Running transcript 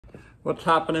What's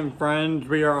happening, friends?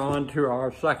 We are on to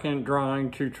our second drawing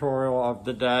tutorial of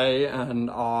the day, and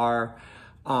our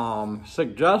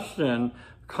suggestion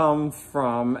comes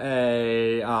from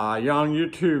a young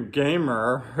YouTube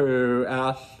gamer who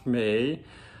asked me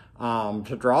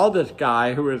to draw this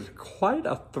guy who is quite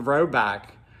a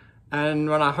throwback. And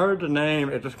when I heard the name,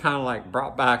 it just kind of like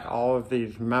brought back all of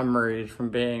these memories from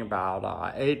being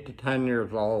about 8 to 10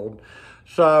 years old.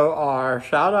 So our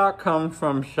shout out comes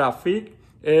from Shafiq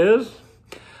and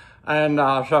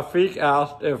Shafiq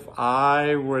asked if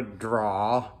I would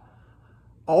draw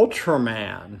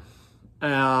Ultraman.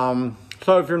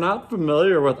 So if you're not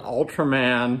familiar with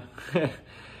Ultraman,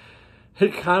 he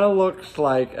kind of looks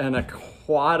like an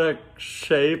aquatic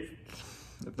shape,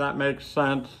 if that makes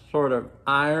sense, sort of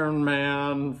Iron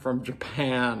Man from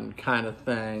Japan kind of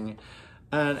thing.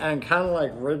 And kind of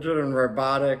like rigid and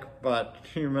robotic, but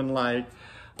human-like.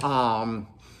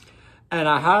 And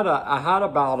I had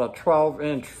about a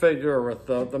 12-inch figure with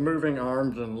the moving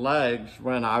arms and legs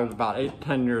when I was about 8,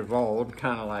 10 years old,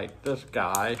 kind of like this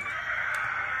guy.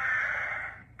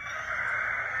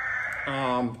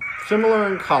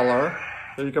 Similar in color.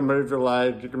 So you can move your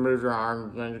legs, you can move your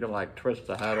arms, and then you can like twist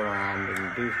the head around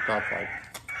and do stuff like,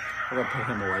 I'm gonna put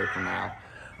him away for now.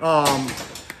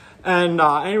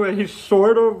 Anyway, he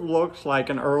sort of looks like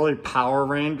an early Power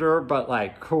Ranger, but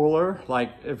like cooler.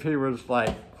 Like if he was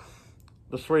like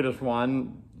the sweetest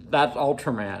one, that's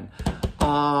Ultraman.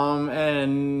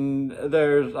 And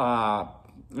there's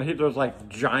like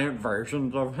giant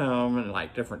versions of him and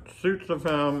like different suits of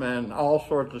him and all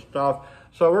sorts of stuff.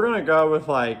 So we're gonna go with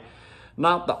like,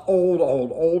 not the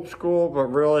old school, but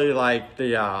really like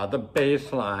the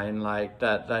baseline like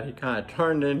that he kind of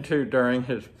turned into during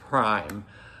his prime.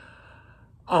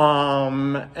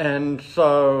 And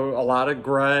so a lot of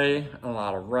gray, a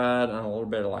lot of red, and a little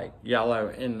bit of like yellow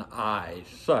in the eyes.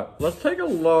 So let's take a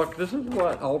look. This is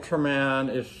what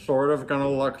Ultraman is sort of gonna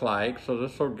look like. So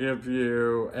this will give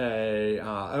you a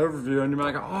overview, and you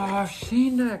might go, oh, I've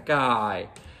seen that guy.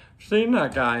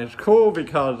 It's cool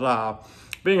because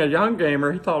being a young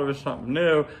gamer, he thought it was something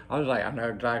new. I was like, I know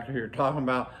exactly who you're talking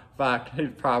about. In fact, he's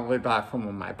probably back from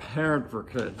when my parents were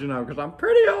kids, you know, because I'm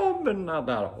pretty old, but not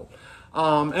that old.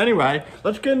 Anyway,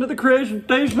 let's get into the creation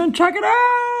station and check it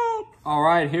out!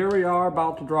 Alright, here we are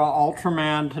about to draw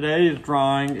Ultraman. Today's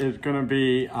drawing is going to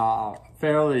be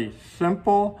fairly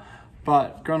simple,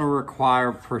 but going to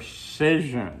require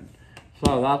precision.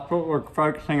 So that's what we're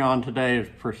focusing on today, is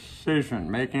precision,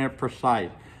 making it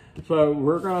precise. So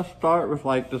we're going to start with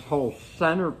like this whole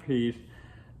centerpiece,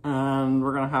 and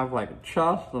we're going to have like a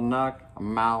chest, a neck, a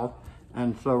mouth.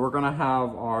 And so we're gonna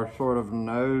have our sort of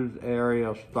nose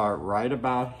area start right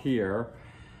about here.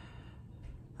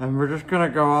 And we're just gonna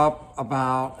go up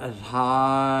about as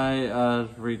high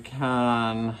as we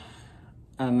can.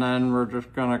 And then we're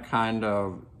just gonna kind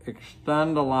of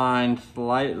extend a line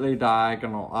slightly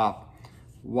diagonal up,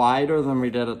 wider than we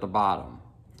did at the bottom.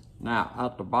 Now,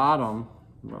 at the bottom,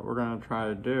 what we're gonna try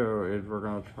to do is we're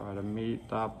gonna try to meet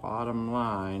that bottom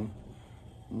line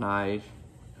nice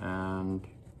and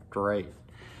straight.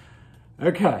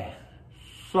 Okay,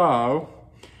 so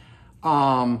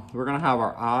we're gonna have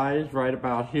our eyes right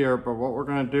about here, but what we're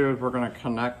gonna do is we're gonna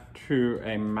connect to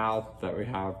a mouth that we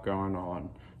have going on.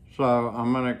 So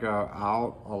I'm gonna go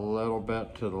out a little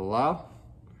bit to the left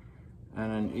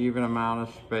and an even amount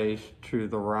of space to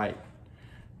the right.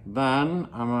 Then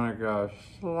I'm gonna go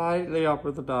slightly up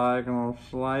with the diagonal,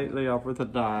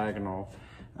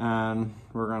 and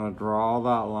we're gonna draw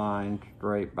that line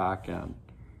straight back in.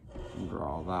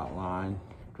 Draw that line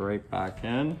straight back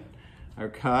in.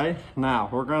 Okay, now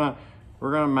we're gonna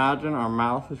imagine our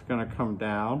mouth is gonna come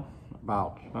down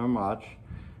about so much,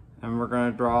 and we're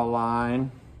gonna draw a line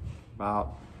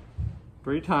about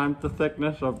 3 times the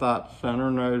thickness of that center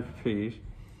nose piece,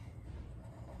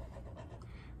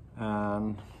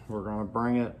 and we're gonna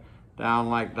bring it down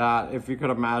like that. If you could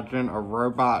imagine a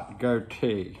robot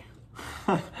goatee.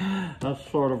 That's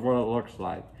sort of what it looks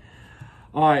like.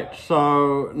 All right,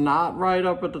 so not right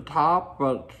up at the top,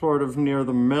 but sort of near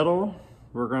the middle.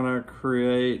 We're gonna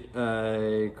create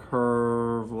a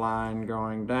curved line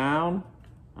going down,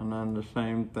 and then the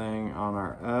same thing on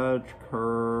our edge,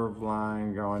 curved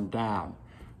line going down.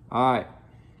 All right,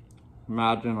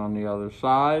 imagine on the other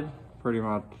side, pretty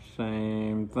much the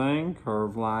same thing,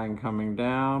 curved line coming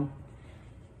down,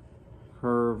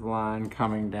 curved line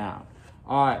coming down.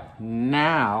 All right,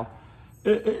 now,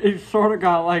 it's sort of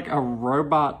got like a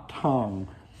robot tongue.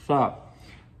 So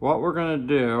what we're gonna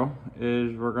do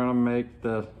is we're gonna make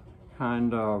this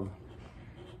kind of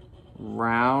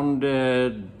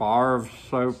rounded bar of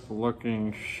soap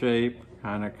looking shape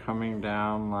kind of coming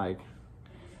down like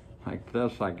like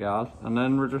this, I guess. And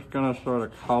then we're just gonna sort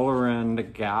of color in the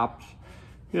gaps,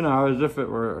 you know, as if it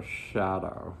were a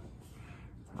shadow.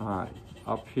 All right,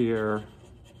 up here,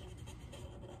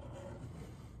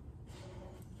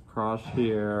 across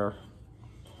here,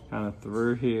 kind of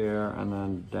through here, and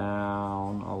then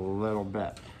down a little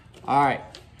bit. All right,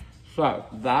 so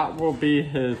that will be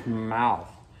his mouth.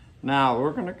 Now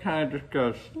we're gonna kind of just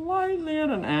go slightly at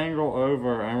an angle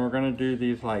over, and we're gonna do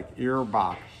these like ear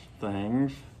box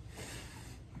things.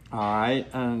 All right,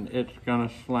 and it's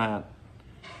gonna slant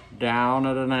down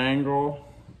at an angle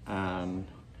and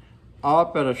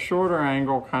up at a shorter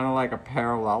angle, kind of like a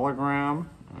parallelogram.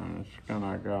 And it's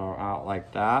gonna go out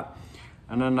like that.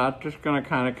 And then that's just gonna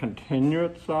kind of continue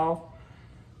itself.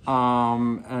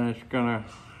 And it's gonna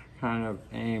kind of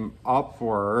aim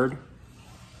upward.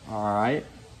 All right.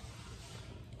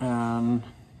 And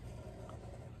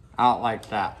out like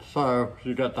that. So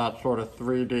you get that sort of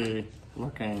 3D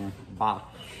looking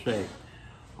box shape.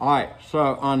 All right,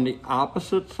 so on the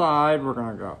opposite side, we're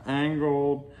gonna go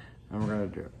angled, and we're gonna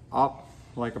do up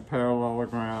like a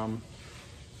parallelogram,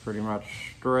 pretty much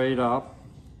straight up,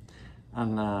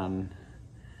 and then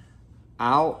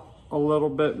out a little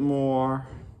bit more,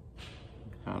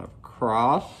 kind of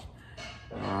cross.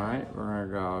 All right, we're gonna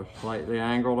go slightly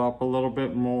angled up a little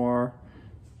bit more.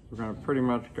 We're gonna pretty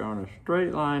much go in a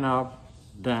straight line up,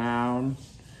 down,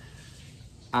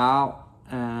 out,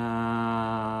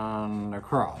 and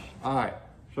across. All right,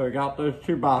 so we got those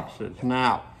two boxes.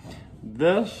 Now,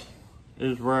 this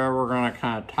is where we're gonna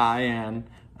kind of tie in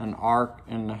an arc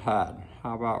in the head.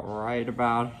 How about right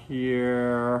about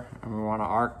here? And we wanna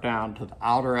arc down to the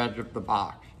outer edge of the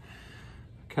box.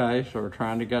 Okay, so we're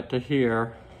trying to get to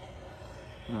here,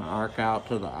 and arc out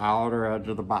to the outer edge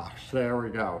of the box. There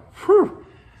we go. Whew.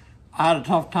 I had a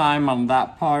tough time on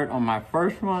that part on my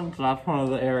first one, so that's one of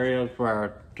the areas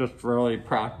where just really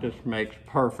practice makes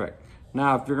perfect.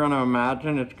 Now, if you're gonna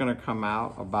imagine, it's gonna come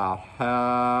out about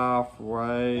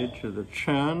halfway to the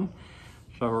chin.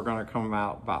 So we're gonna come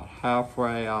out about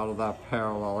halfway out of that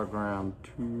parallelogram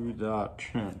to that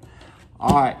chin.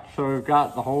 All right, so we've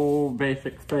got the whole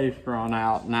basic face drawn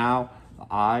out. Now, the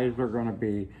eyes are gonna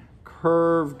be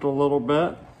curved a little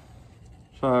bit.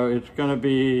 So it's gonna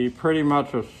be pretty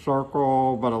much a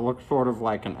circle, but it looks sort of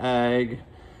like an egg.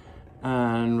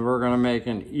 And we're gonna make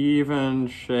an even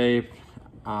shaped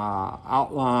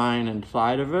outline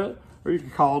inside of it, or you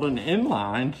can call it an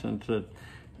inline since it's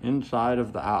inside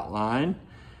of the outline.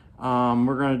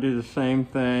 We're gonna do the same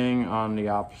thing on the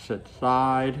opposite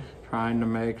side, trying to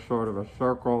make sort of a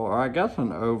circle, or I guess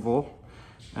an oval.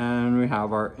 And we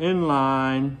have our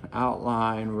inline,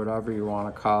 outline, whatever you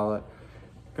wanna call it,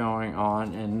 going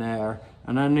on in there.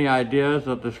 And then the idea is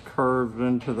that this curves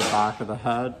into the back of the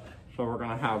head. So we're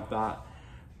gonna have that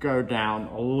go down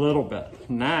a little bit.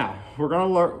 Now, we're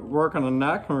gonna work on the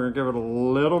neck, and we're gonna give it a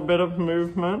little bit of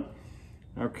movement.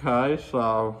 Okay,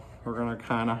 so we're gonna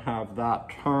kinda have that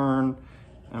turn,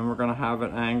 and we're gonna have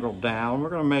it angled down. We're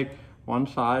gonna make one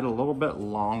side a little bit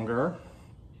longer.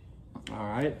 All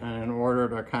right, and in order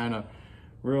to kind of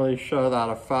really show that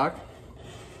effect,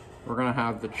 we're gonna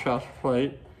have the chest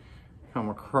plate come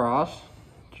across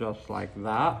just like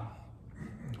that.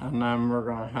 And then we're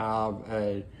gonna have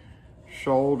a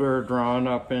shoulder drawn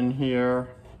up in here,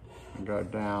 and go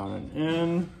down and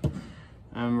in.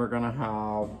 And we're gonna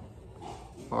have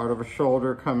part of a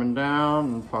shoulder coming down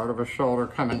and part of a shoulder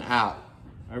coming out.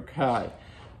 Okay,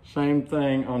 same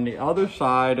thing on the other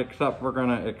side, except we're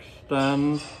gonna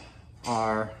extend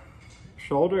our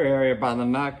shoulder area by the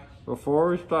neck before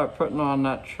we start putting on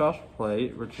that chest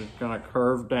plate, which is gonna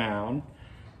curve down.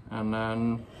 And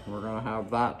then we're gonna have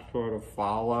that sort of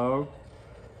follow,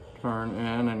 turn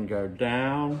in and go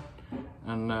down.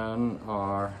 And then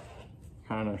our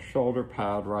kind of shoulder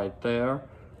pad right there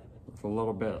with a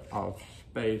little bit of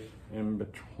space in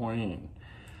between.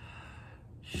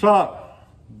 So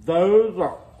those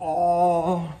are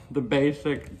all the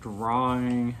basic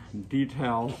drawing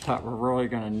details that we're really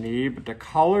gonna need, but the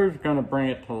color is gonna bring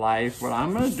it to life. What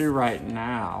I'm gonna do right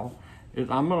now is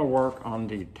I'm gonna work on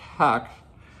the text.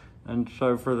 And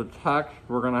so for the text,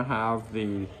 we're gonna have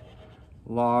these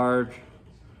large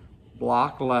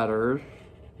block letters,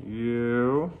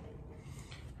 U.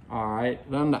 All right,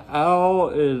 then the L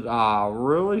is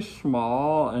really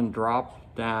small and drops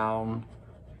down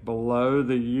below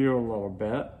the U a little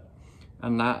bit.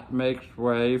 And that makes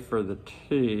way for the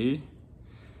T,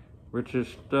 which is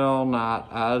still not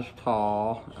as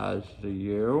tall as the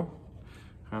U,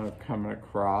 kind of coming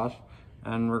across.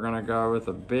 And we're gonna go with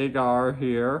a big R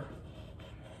here.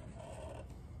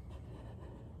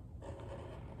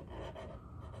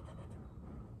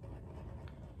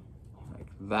 Like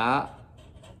that.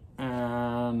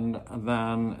 And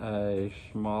then a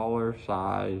smaller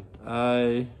size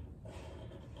A.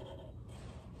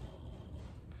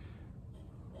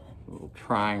 Little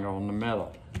triangle in the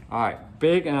middle. All right,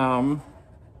 big M.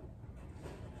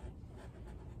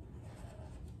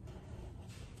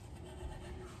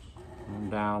 And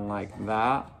down like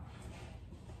that.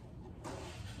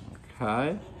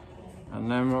 Okay.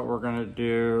 And then what we're gonna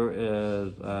do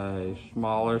is a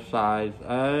smaller size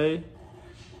A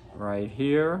right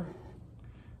here.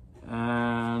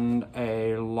 And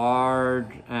a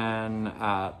large N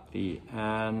at the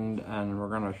end. And we're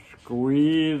gonna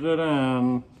squeeze it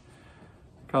in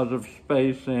because of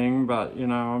spacing, but you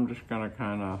know, I'm just gonna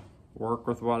kind of work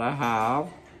with what I have,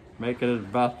 make it as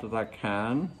best as I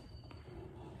can.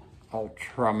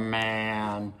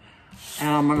 Ultraman. And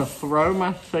I'm gonna throw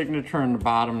my signature in the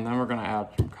bottom, and then we're gonna add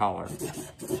some color.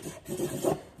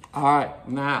 All right,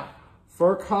 now,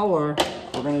 for color,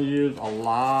 we're gonna use a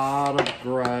lot of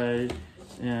gray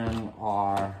in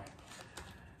our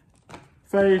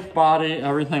face, body,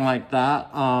 everything like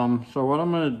that. So what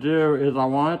I'm gonna do is I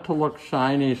want it to look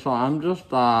shiny, so I'm just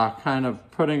kind of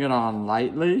putting it on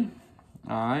lightly.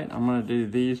 All right, I'm gonna do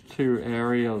these two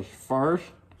areas first.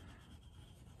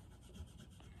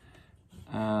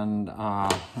 And I'm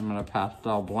gonna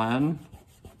pastel blend.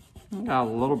 Got a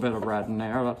little bit of red in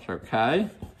there, that's okay.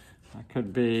 That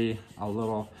could be a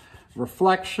little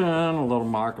reflection, a little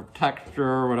mark of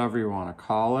texture, whatever you wanna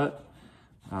call it.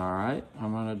 All right,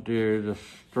 I'm gonna do the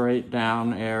straight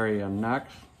down area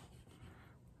next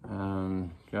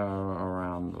and go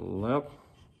around the lip.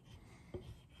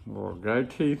 Little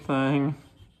goatee thing.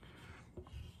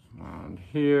 And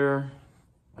here,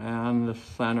 and the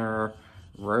center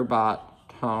robot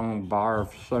tongue bar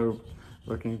of soap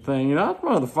looking thing. You know, that's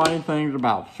one of the funny things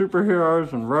about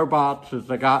superheroes and robots is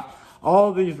they got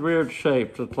all these weird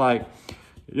shapes. It's like,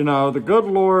 you know, the good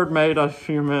Lord made us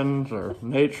humans or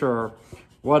nature,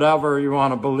 whatever you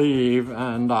want to believe,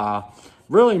 and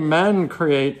really men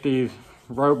create these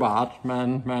robots,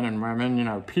 men and women, you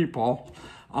know, people.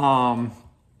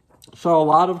 So a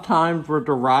lot of times we're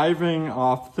deriving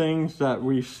off things that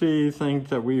we see, things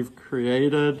that we've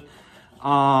created.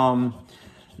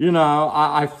 You know,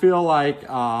 I feel like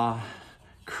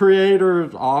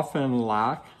creators often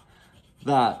lack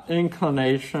that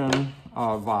inclination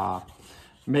of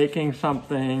making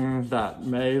something that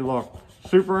may look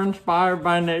super inspired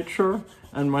by nature,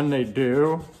 and when they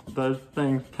do, those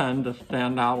things tend to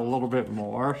stand out a little bit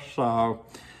more. So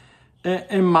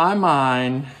in my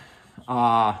mind,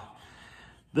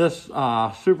 this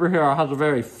superhero has a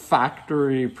very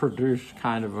factory produced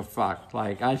kind of effect.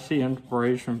 Like, I see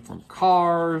inspiration from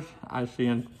cars, I see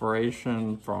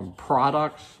inspiration from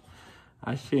products,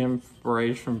 I see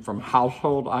inspiration from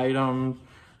household items,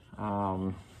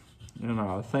 you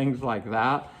know, things like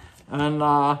that. And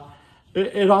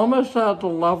it almost has a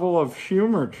level of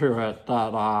humor to it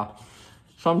that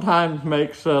sometimes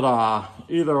makes it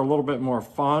either a little bit more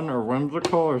fun or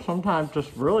whimsical, or sometimes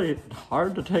just really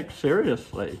hard to take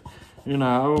seriously, you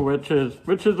know, which is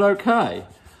okay.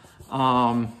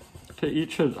 To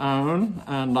each his own.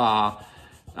 And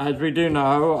as we do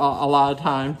know, a lot of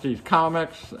times these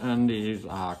comics and these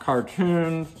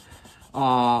cartoons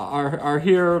are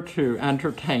here to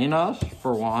entertain us,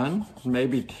 for one,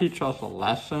 maybe teach us a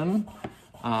lesson,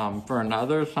 for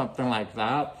another, something like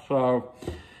that. So,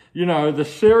 you know, the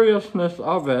seriousness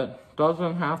of it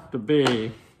doesn't have to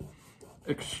be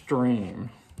extreme,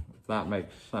 if that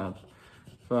makes sense.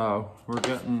 So we're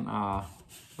getting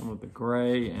some of the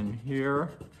gray in here,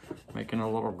 making it a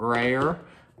little grayer.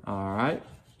 All right,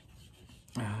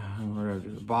 and we're gonna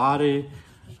do the body.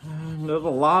 And there's a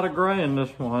lot of gray in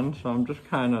this one, so I'm just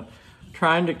kind of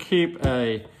trying to keep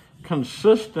a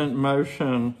consistent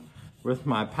motion with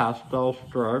my pastel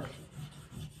strokes,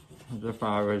 as if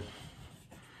I was,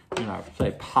 you know,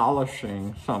 say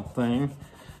polishing something,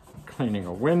 cleaning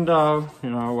a window,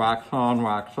 you know, wax on,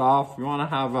 wax off. You want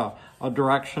to have a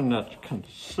direction that's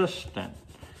consistent,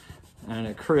 and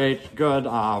it creates good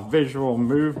visual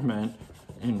movement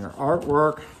in your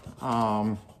artwork.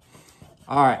 All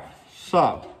right,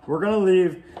 so we're gonna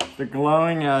leave the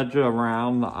glowing edge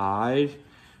around the eyes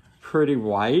pretty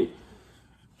white.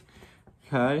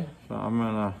 Okay, so I'm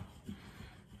gonna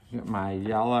get my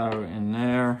yellow in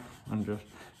there and just,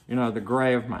 you know, the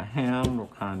gray of my hand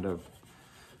will kind of,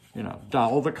 you know,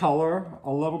 dull the color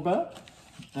a little bit.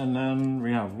 And then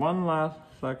we have one last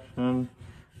section.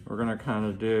 We're gonna kind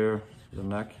of do the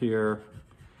neck here.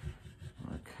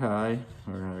 Okay,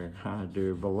 we're gonna kind of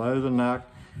do below the neck,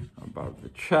 above the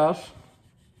chest.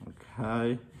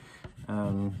 Okay,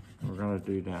 and we're gonna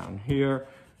do down here.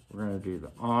 We're gonna do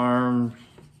the arms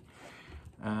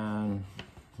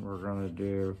want to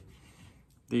do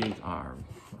these arms.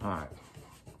 All right.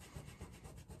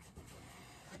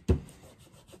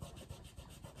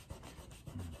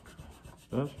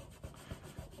 This.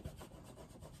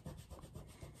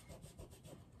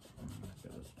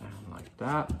 Get it down like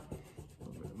that. A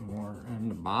little bit more in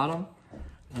the bottom.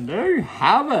 And there you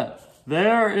have it.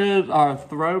 There is our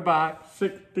throwback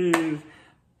 60s,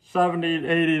 70s,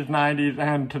 80s, 90s,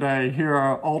 and today here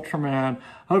are Ultraman.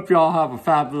 Hope you all have a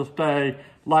fabulous day.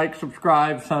 Like,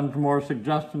 subscribe, send some more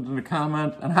suggestions in the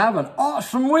comments, and have an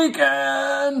awesome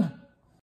weekend!